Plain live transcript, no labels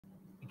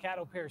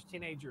Caddo Parish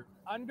teenager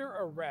under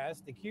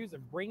arrest, accused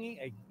of bringing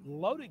a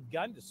loaded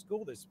gun to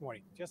school this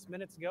morning. Just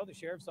minutes ago, the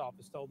sheriff's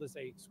office told us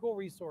a school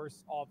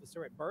resource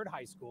officer at Byrd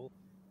High School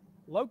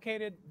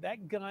located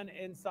that gun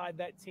inside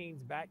that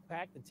teen's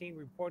backpack. The teen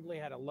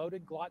reportedly had a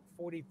loaded Glock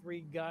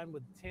 43 gun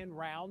with 10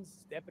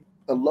 rounds.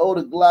 A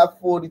loaded Glock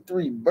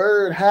 43.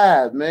 Byrd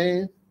High,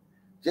 man.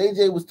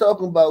 JJ was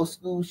talking about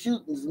school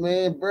shootings,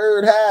 man.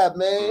 Byrd High,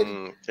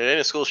 man. It ain't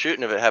a school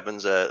shooting if it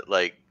happens at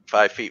like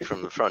 5 feet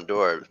from the front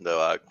door,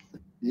 though.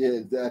 Yeah,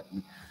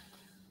 exactly.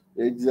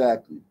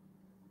 Exactly.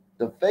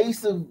 The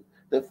face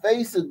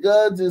of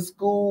guns in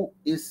school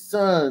is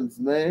sons,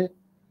 man.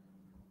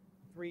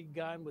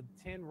 Gun with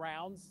 10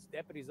 rounds.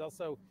 Deputies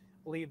also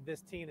believe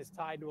this teen is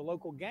tied to a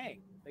local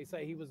gang. They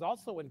say he was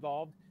also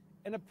involved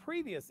in a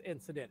previous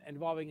incident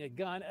involving a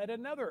gun at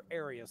another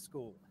area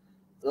school.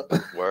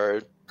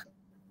 Word.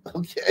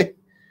 Okay.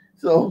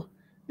 So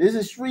this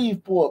is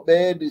Shreveport,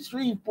 man. The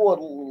Shreveport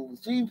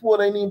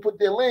ain't even put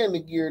their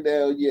landing gear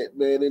down yet,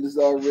 man. And it's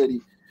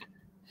already,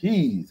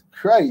 jeez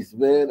Christ,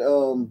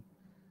 man.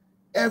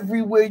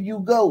 Everywhere you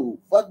go,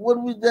 fuck.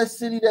 What was that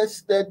city? That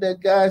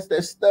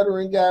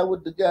stuttering guy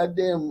with the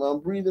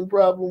goddamn breathing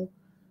problem.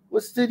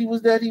 What city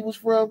was that he was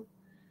from?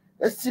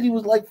 That city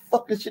was like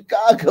fucking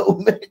Chicago,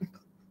 man.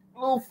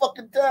 Little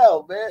fucking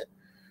town, man.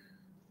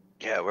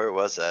 Yeah, where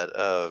was that?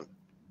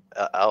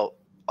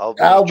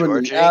 Albany,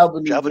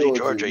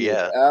 Georgia.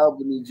 Yeah,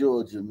 Albany,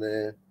 Georgia,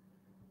 man.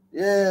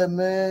 Yeah,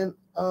 man.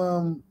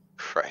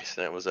 Christ,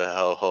 and it was a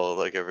hellhole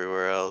like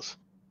everywhere else.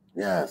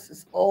 Yes,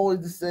 it's always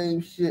the same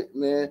shit,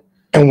 man.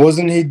 And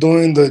wasn't he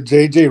doing the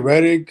JJ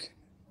Redick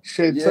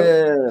shit?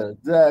 Yeah,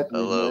 exactly.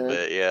 A little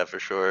bit, yeah, for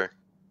sure.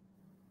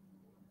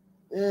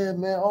 Yeah,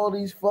 man. All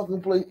these fucking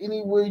places,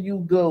 anywhere you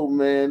go,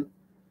 man.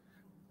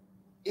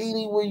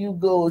 Anywhere you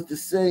go, it's the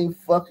same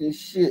fucking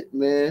shit,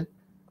 man.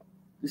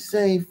 The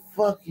same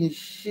fucking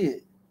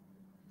shit.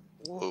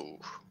 Whoa.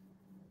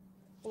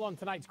 Well, on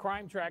tonight's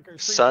Crime Tracker,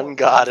 Sun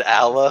God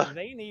Allah.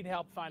 They need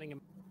help finding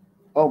him.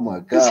 Oh my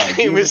God. His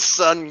name is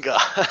Sun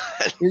God.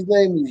 His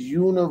name is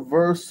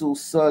Universal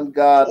Sun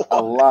God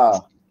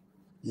Allah.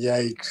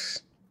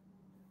 Yikes.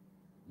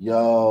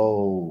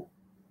 Yo.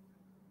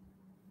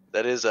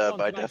 That is,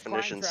 by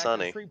definition,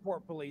 sunny.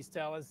 Shreveport police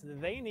tell us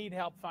that they need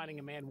help finding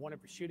a man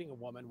wanted for shooting a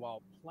woman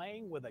while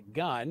playing with a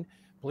gun.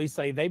 Police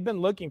say they've been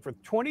looking for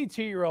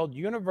 22-year-old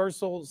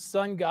Universal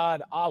Sun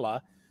God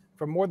Allah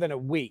for more than a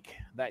week.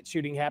 That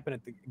shooting happened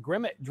at the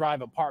Grimmett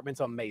Drive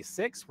Apartments on May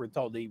 6th. We're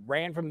told he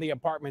ran from the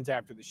apartments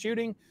after the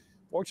shooting.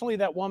 Fortunately,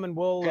 that woman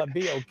will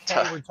be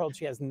okay. We're told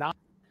she has not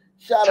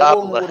shot a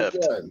woman with a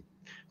gun.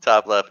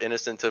 Top left,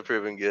 innocent till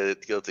proven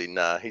guilty.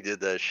 Nah, he did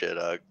that shit,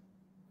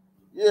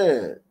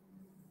 Yeah.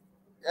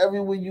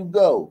 Everywhere you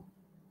go.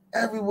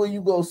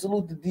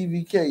 Salute to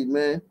DVK,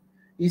 man.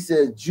 He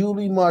said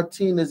Julie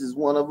Martinez is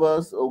one of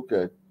us.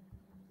 Okay.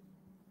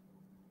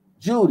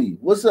 Judy,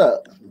 what's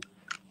up?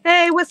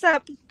 Hey, what's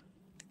up?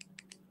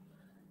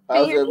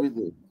 How's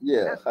everything?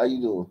 Yeah, how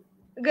you doing?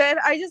 Good.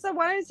 I just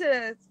wanted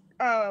to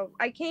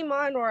I came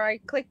on, or I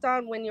clicked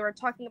on when you were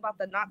talking about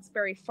the Knott's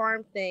Berry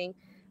Farm thing.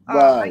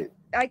 Right.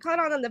 I caught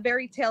on the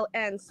very tail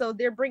end. So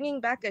they're bringing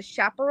back a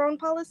chaperone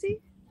policy?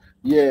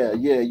 Yeah.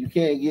 You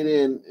can't get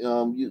in.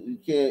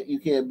 You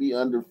can't be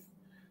under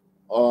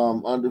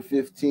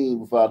 15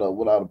 without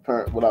a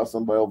parent, without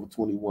somebody over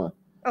 21.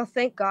 Oh,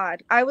 thank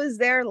God. I was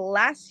there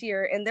last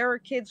year and there were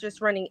kids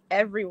just running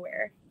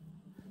everywhere.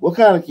 What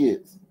kind of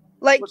kids?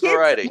 Like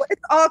kids,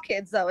 it's all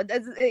kids though.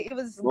 It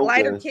was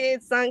glider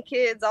kids, sun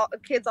kids,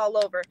 all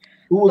over.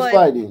 Who was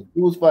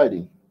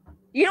fighting?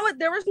 You know what?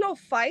 There was no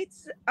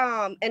fights.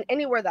 And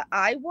anywhere that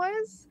I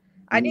was,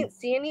 I didn't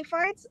see any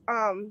fights.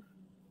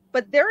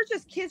 But there were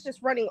just kids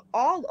just running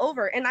all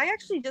over. And I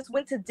actually just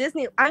went to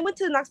Disney. I went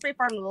to the Knott's Berry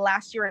Farm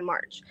last year in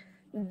March.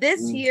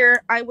 This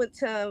year, I went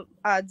to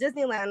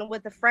Disneyland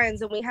with the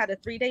friends, and we had a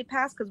 3-day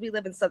pass because we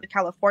live in Southern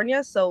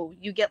California. So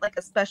you get like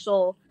a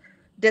special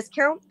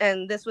discount.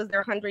 And this was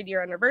their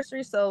 100-year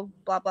anniversary. So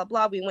blah, blah,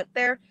 blah. We went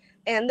there.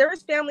 And there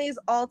was families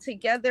all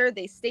together.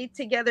 They stayed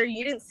together.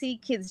 You didn't see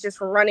kids just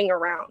running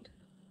around.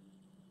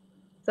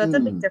 So that's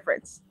a big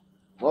difference.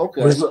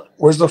 Okay.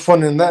 Where's the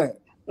fun in that?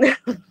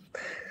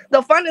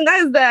 The fun in that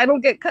is that I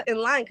don't get cut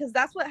in line, because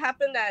that's what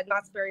happened at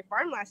Knott's Berry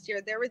Farm last year.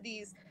 There were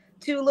these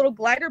 2 little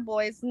glider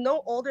boys,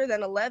 no older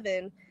than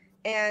 11,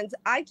 and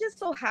I just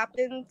so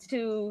happened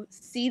to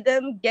see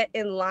them get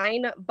in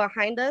line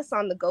behind us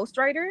on the Ghost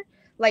Rider,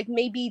 like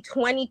maybe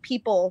 20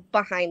 people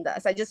behind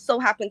us. I just so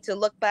happened to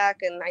look back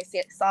and I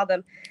saw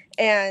them,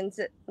 and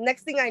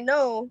next thing I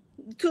know,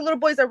 2 little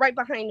boys are right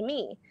behind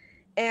me.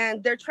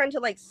 And they're trying to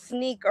like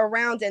sneak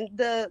around, and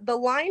the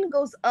line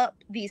goes up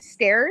these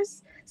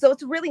stairs, so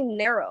it's really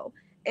narrow,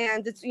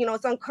 and it's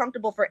it's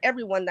uncomfortable for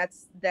everyone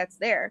that's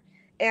there.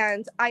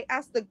 And I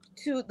asked the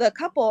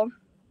couple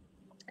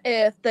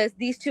if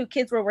these 2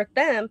 kids were with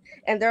them,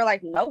 and they're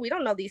like, no, we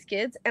don't know these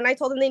kids. And I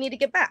told them they need to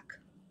get back.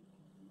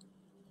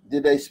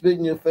 Did they spit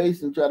in your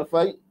face and try to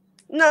fight?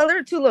 No, there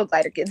were 2 little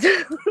glider kids.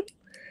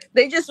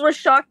 They just were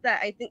shocked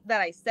that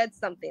I said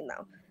something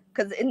though,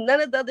 because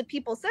none of the other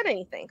people said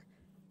anything.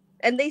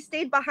 and they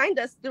stayed behind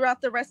us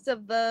throughout the rest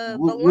of the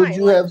Would line.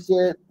 you have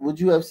said? Would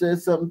you have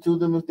said something to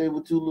them if they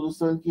were two little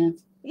son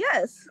kids?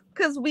 Yes,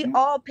 because we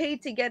all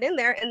paid to get in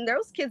there, and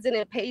those kids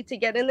didn't pay to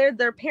get in there.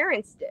 Their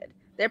parents did.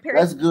 Their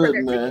parents. That's good,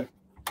 man. Ticket.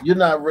 You're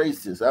not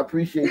racist. I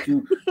appreciate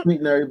you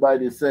treating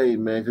everybody the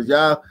same, man. Because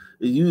y'all,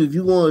 if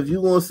you want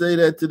to say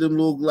that to them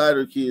little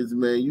glider kids,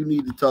 man, you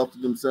need to talk to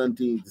them son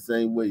teens the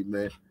same way,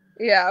 man.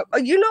 Yeah.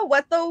 You know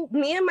what though?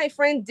 Me and my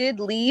friend did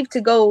leave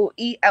to go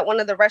eat at one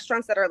of the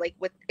restaurants that are like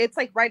it's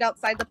like right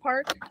outside the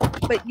park,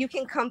 but you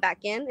can come back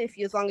in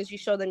as long as you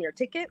show them your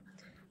ticket.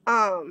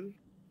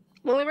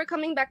 When we were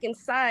coming back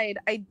inside,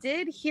 I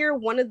did hear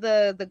one of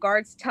the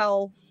guards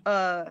tell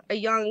a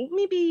young,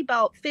 maybe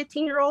about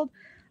 15-year-old,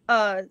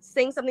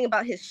 saying something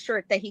about his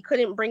shirt, that he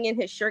couldn't bring in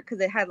his shirt because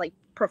it had like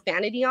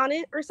profanity on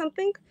it or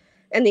something,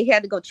 and he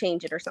had to go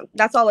change it or something.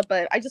 That's all.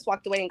 But I just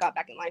walked away and got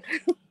back in line.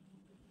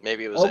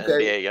 Maybe it was an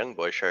NBA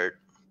YoungBoy shirt.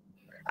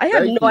 I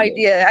have no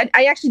idea.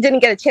 I actually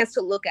didn't get a chance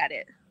to look at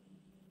it.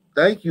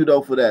 Thank you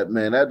though for that,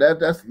 man.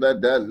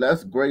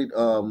 That's great.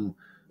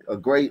 A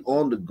great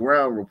on the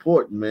ground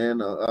report,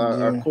 man.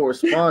 Our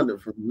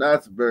correspondent from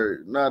Knott's Berry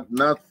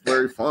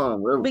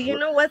Farm. But you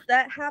know what?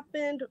 That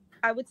happened,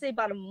 I would say,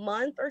 about a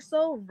month or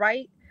so,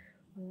 right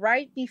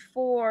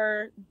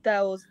before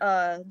those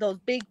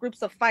big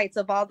groups of fights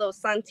of all those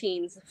Sun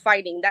teams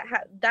fighting.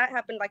 That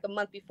happened like a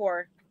month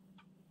before.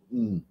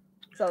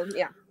 So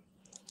yeah.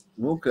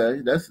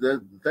 Okay, that's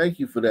that. Thank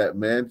you for that,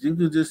 man. You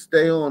can just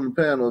stay on the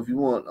panel if you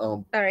want.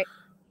 All right.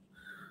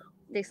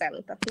 They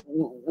silent.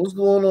 What's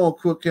going on,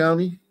 Crook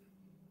County?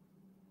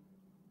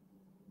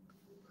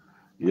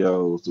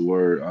 Yo, what's the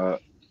word?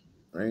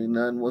 Ain't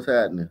nothing. What's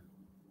happening?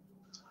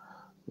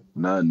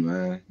 Nothing,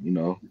 man. You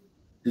know.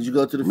 Did you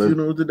go to the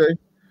funeral today?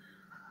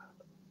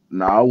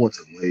 No, I went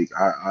to the wake.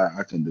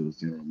 I couldn't do the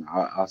funeral.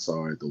 I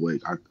saw her at the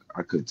wake.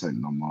 I couldn't take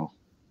no more.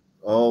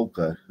 Oh,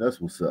 okay, that's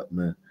what's up,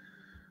 man.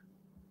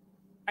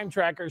 Crime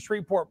Tracker,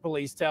 Shreveport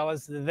police tell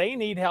us that they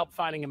need help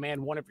finding a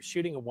man wanted for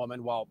shooting a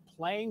woman while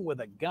playing with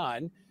a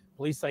gun.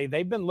 Police say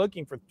they've been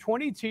looking for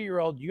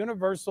 22-year-old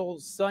Universal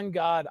Sun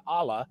God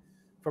Allah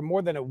for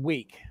more than a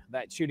week.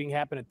 That shooting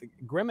happened at the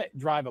Grimmett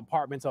Drive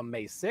Apartments on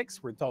May 6th.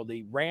 We're told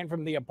he ran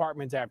from the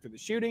apartments after the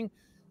shooting.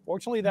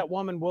 Fortunately, that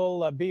woman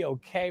will be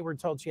okay. We're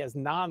told she has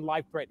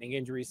non-life-threatening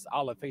injuries.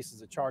 Allah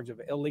faces a charge of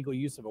illegal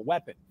use of a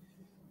weapon.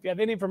 If you have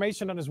any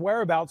information on his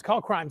whereabouts,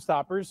 call Crime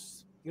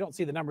Stoppers. You don't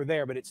see the number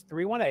there, but it's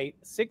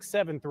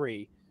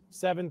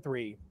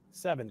 318-673-7373.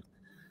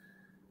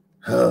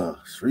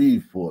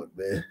 Shreveport,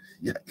 man.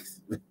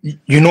 Yikes.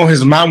 You know,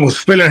 his mom was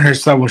feeling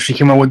herself when she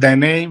came up with that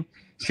name.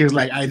 She was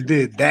like, I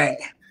did that.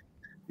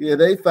 Yeah,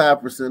 they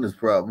 5% is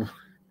problem.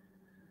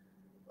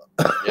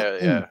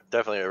 Yeah,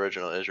 definitely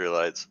original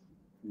Israelites.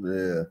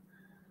 Yeah.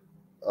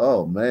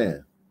 Oh,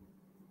 man.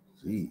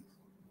 Jeez.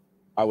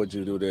 Why would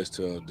you do this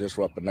to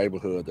disrupt a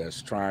neighborhood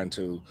that's trying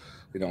to,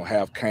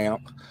 have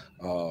camp?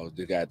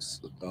 They got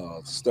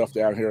stuff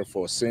down here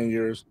for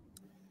seniors.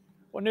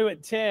 Well, new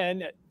at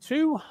 10,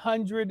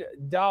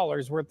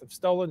 $200 worth of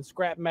stolen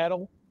scrap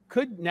metal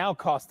could now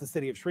cost the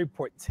city of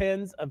Shreveport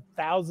tens of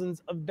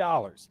thousands of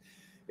dollars.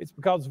 It's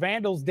because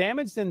vandals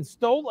damaged and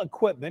stole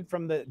equipment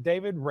from the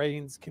David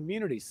Raines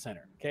Community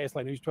Center.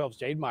 KSLA News 12's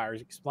Jade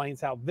Myers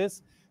explains how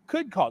this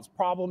could cause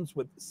problems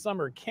with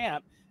summer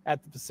camp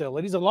at the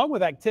facilities, along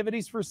with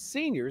activities for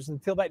seniors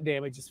until that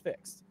damage is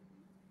fixed.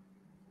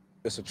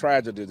 It's a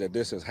tragedy that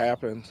this has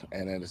happened,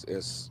 and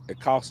it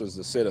costs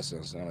the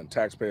citizens and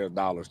taxpayer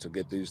dollars to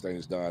get these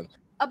things done.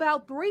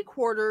 About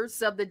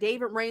 3/4 of the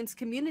David Raines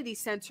Community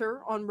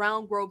Center on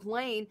Round Grove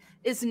Lane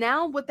is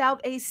now without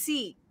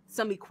AC.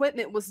 Some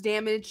equipment was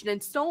damaged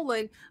and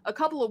stolen a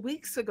couple of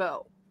weeks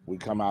ago. We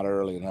come out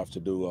early enough to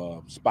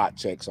do spot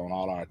checks on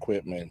all our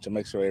equipment to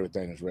make sure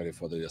everything is ready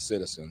for the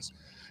citizens.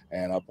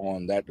 And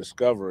upon that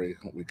discovery,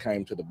 we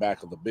came to the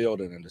back of the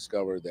building and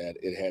discovered that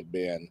it had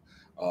been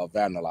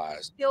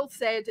vandalized. Hill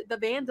said the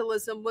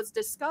vandalism was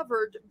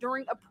discovered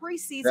during a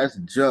preseason. That's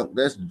junk.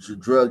 That's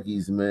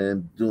druggies,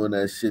 man, doing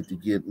that shit to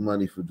get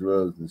money for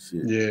drugs and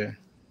shit. Yeah.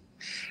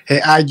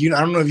 Hey, I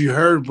don't know if you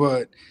heard,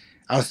 but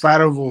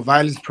outside of a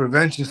violence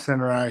prevention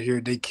center out here,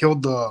 they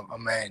killed a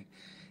man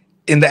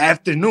in the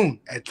afternoon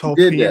at 12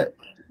 p.m.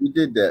 We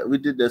did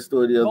that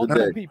story the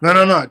other day.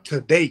 No,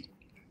 today.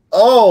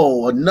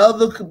 Oh,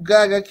 another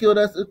guy got killed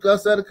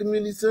outside the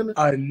community center?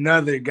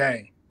 Another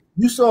guy.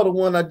 You saw the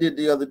one I did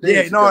the other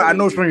day. Yeah, no, I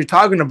know which one you're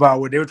talking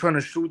about, where they were trying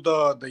to shoot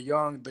the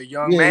young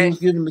man. Yeah, he was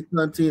giving the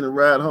canteen a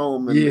ride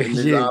home, and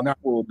his eye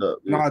pulled up.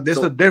 No, this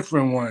is a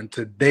different one.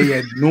 Today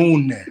at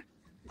noon.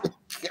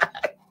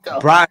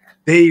 Bright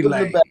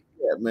daylight.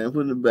 Put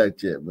in the back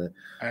chat, man.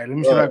 All right, let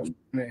me try.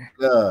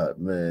 God,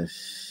 man.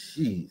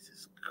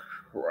 Jesus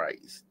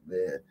Christ,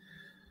 man.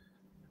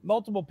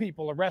 Multiple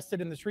people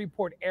arrested in the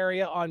Shreveport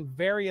area on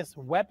various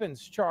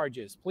weapons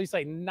charges. Police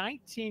say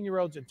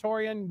 19-year-old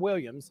Jatorian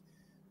Williams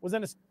was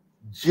in a...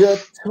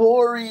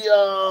 Jatorian.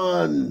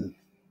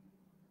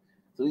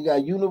 So we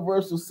got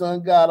Universal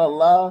Sun God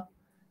Allah,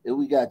 and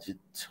we got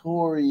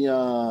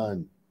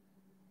Jatorian.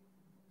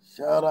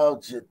 Shout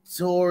out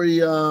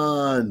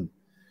Jatorian.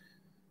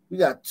 We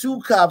got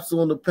 2 cops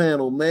on the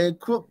panel, man.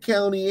 Crook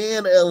County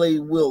and L.A.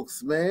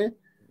 Wilkes, man.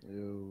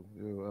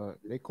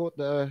 They caught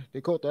the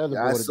other boy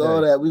I saw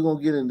today. that. We're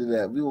gonna get into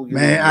that.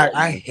 Man,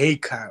 I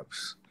hate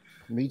cops.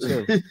 Me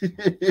too.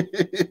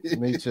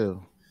 Me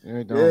too.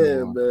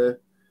 Yeah, man.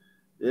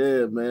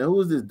 Yeah, man.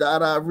 Who is this?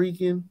 Dada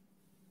Rican?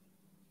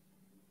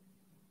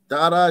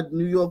 Dada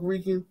New York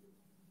Rican?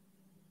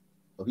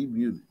 Oh, he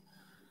muted.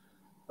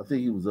 I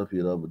think he was up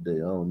here the other day.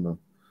 I don't know.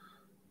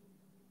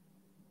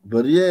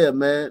 But yeah,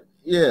 man.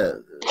 Yeah.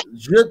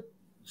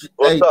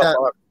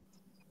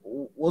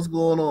 What's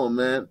going on,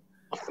 man?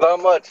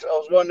 Not much. I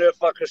was wondering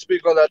if I could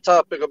speak on that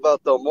topic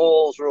about the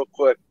malls real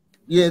quick.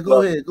 Yeah,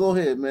 go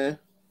ahead, man.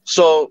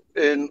 So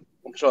I'm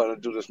trying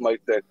to do this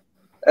mic thing.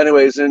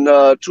 Anyways, in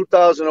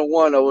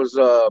 2001, I was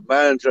a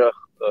manager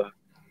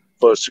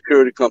for a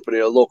security company,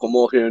 a local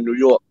mall here in New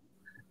York.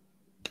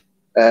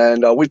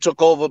 And we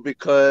took over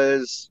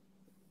because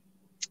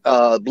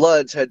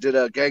Bloods had did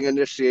a gang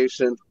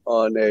initiation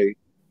on a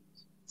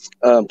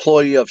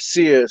employee of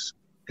Sears,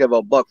 gave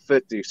a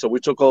 $150. So we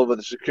took over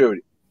the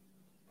security.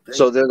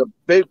 So there's a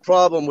big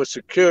problem with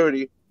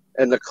security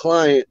and the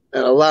client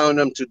and allowing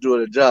them to do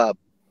the job.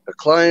 The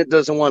client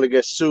doesn't want to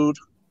get sued.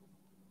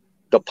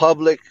 The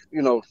public,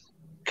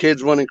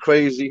 kids running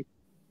crazy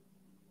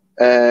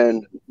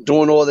and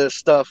doing all this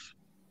stuff.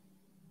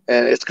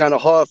 And it's kind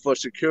of hard for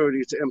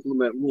security to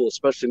implement rules,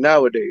 especially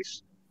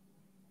nowadays.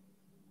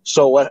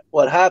 So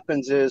what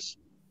happens is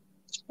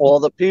all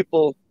the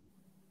people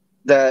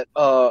that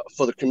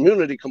for the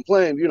community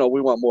complain,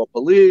 we want more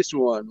police, we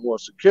want more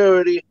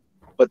security,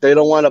 but they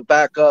don't want to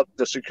back up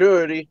the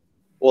security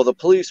or the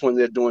police when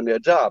they're doing their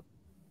job.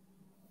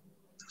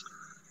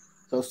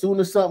 So as soon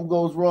as something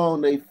goes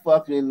wrong, they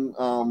fucking they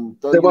want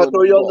to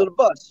throw you under the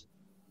bus.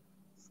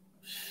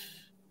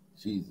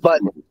 Jesus. But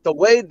the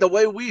way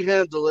we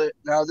handle it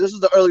now, this is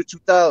the early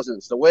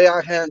 2000s. The way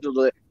I handled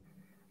it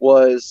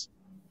was,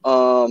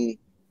 it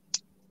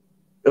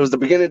was the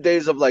beginning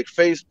days of like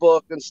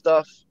Facebook and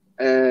stuff,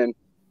 and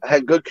I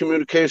had good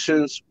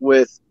communications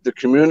with the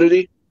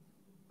community.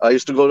 I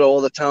used to go to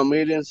all the town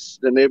meetings,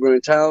 the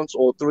neighboring towns,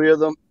 all 3 of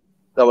them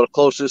that were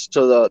closest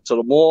to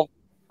the mall.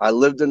 I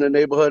lived in the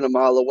neighborhood a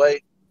mile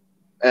away,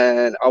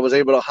 and I was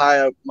able to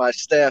hire my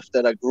staff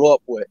that I grew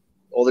up with,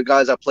 all the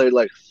guys I played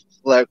like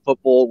flag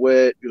football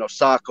with,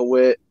 soccer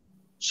with.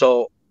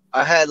 So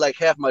I had like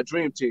half my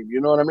dream team, you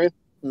know what I mean?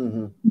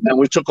 Mm-hmm. And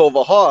we took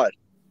over hard.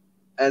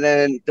 And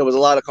then there was a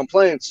lot of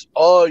complaints.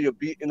 Oh, you're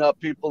beating up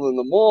people in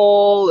the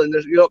mall, and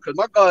because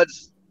my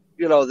guards,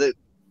 they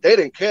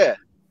didn't care.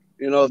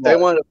 If they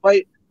wanted to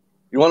fight,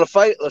 you want to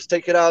fight, let's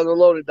take it out of the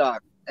loading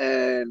dock.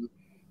 And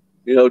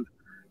the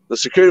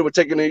security were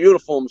taking their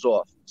uniforms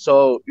off.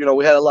 So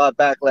we had a lot of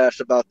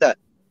backlash about that.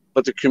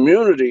 But the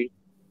community,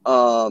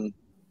 and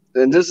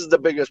this is the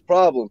biggest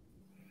problem,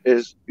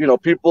 is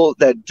people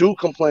that do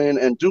complain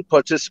and do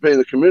participate in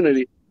the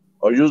community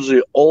are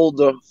usually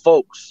older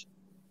folks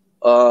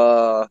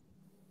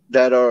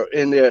that are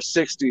in their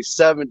 60s,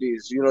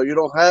 70s. You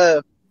don't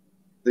have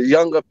the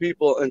younger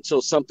people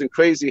until something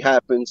crazy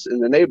happens in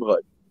the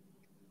neighborhood.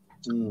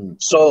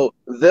 So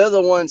they're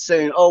the ones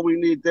saying, oh, we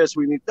need this,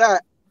 we need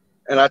that.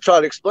 And I try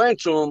to explain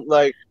to them,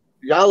 like,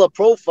 y'all are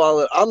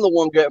profiling. I'm the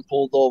one getting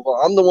pulled over.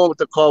 I'm the one with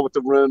the car with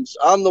the rims.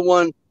 I'm the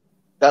one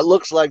that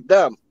looks like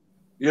them,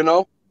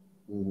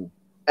 Mm-hmm.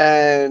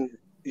 And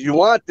you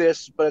want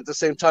this, but at the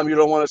same time, you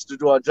don't want us to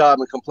do our job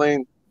and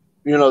complain,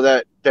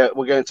 that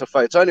we're getting into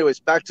fights. So anyways,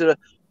 back to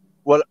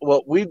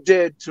what we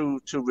did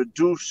to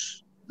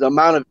reduce the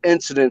amount of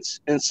incidents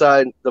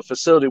inside the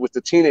facility with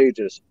the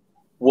teenagers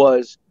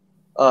was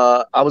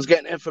I was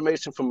getting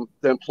information from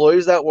the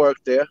employees that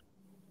worked there.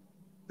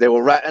 They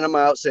were ratting them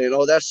out, saying,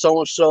 oh, that's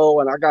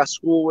so-and-so, and I got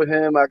school with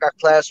him, I got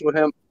class with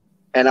him.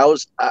 And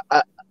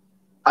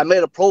I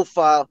made a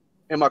profile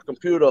in my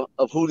computer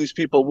of who these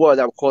people were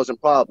that were causing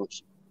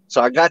problems.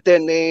 So I got their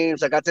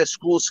names, I got their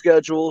school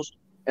schedules,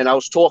 and I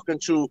was talking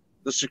to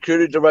the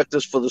security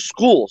directors for the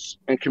schools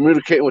and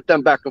communicating with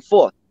them back and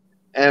forth.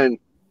 And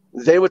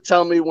they would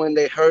tell me when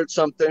they heard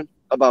something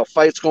about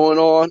fights going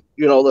on,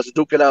 let's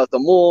duke it out at the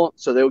mall.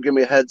 So they would give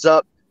me a heads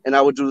up, and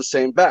I would do the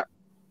same back.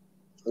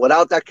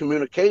 Without that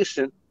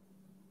communication,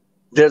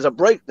 there's a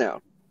breakdown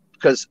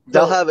because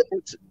they'll have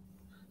it.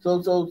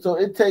 So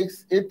it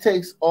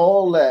takes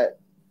all that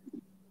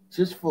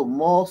just for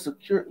mall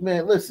security.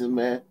 Man, listen,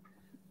 man,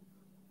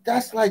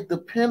 that's like the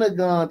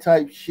Pentagon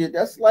type shit.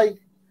 That's like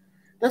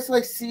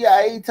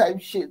CIA type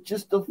shit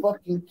just to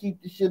fucking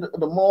keep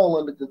the mall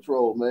under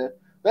control, man.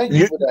 Thank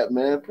you for that,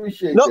 man.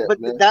 Appreciate that. No, but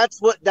man, that's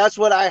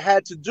what I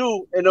had to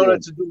do in order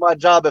to do my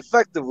job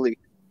effectively.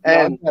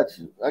 And I got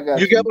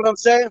you. You get what I'm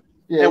saying?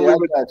 Yeah, and I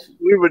got you.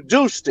 We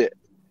reduced it.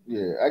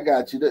 Yeah, I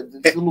got you.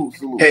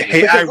 Salute.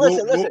 Hey,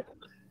 listen.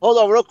 Hold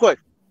on, real quick.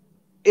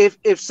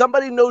 If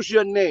somebody knows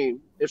your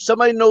name, if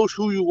somebody knows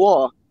who you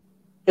are,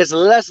 it's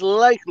less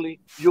likely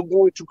you're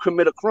going to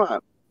commit a crime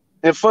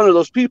in front of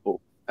those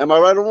people. Am I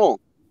right or wrong?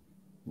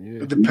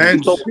 Yeah. It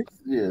depends.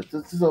 Yeah,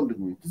 to some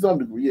degree.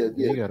 Yeah.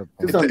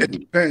 It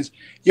depends.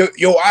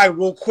 Yo, I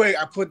real quick,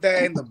 I put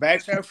that in the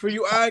back chat for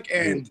you, Ike,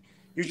 and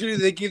Usually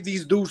they give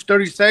these dudes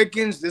 30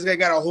 seconds. This guy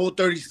got a whole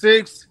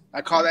 36.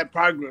 I call that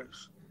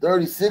progress.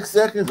 36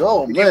 seconds.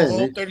 Oh He got a man,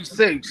 whole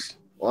 36.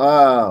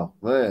 wow,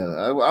 man.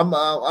 I'm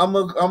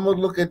gonna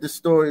look at the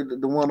story,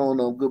 the one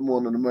on Good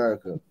Morning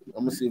America.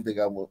 I'm gonna see if they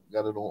got it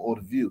on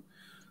Order View.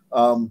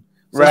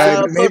 Right.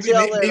 I'll talk to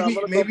y'all later.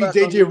 I'm Maybe gonna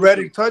go back JJ on Redick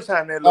YouTube. touched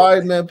on that a All little right,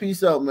 bit. man.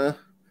 Peace out, man.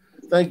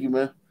 Thank you,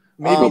 man.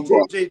 Maybe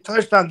JJ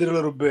touched on it a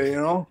little bit, you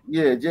know?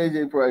 Yeah,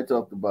 JJ probably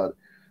talked about it.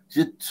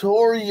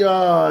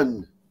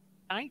 Jatorian.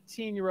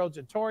 19-year-old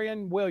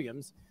Jatorian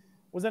Williams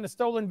was in a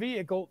stolen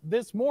vehicle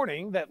this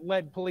morning that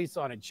led police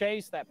on a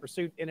chase. That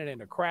pursuit ended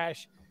in a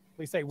crash.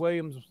 Police say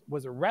Williams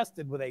was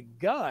arrested with a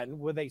gun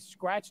with a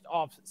scratched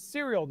off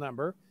serial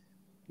number.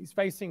 He's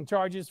facing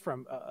charges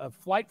from a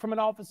flight from an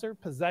officer,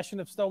 possession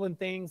of stolen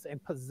things,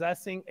 and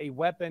possessing a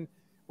weapon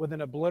with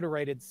an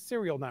obliterated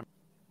serial number.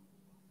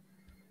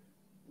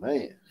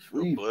 Man,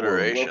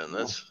 obliteration.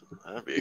 That'd be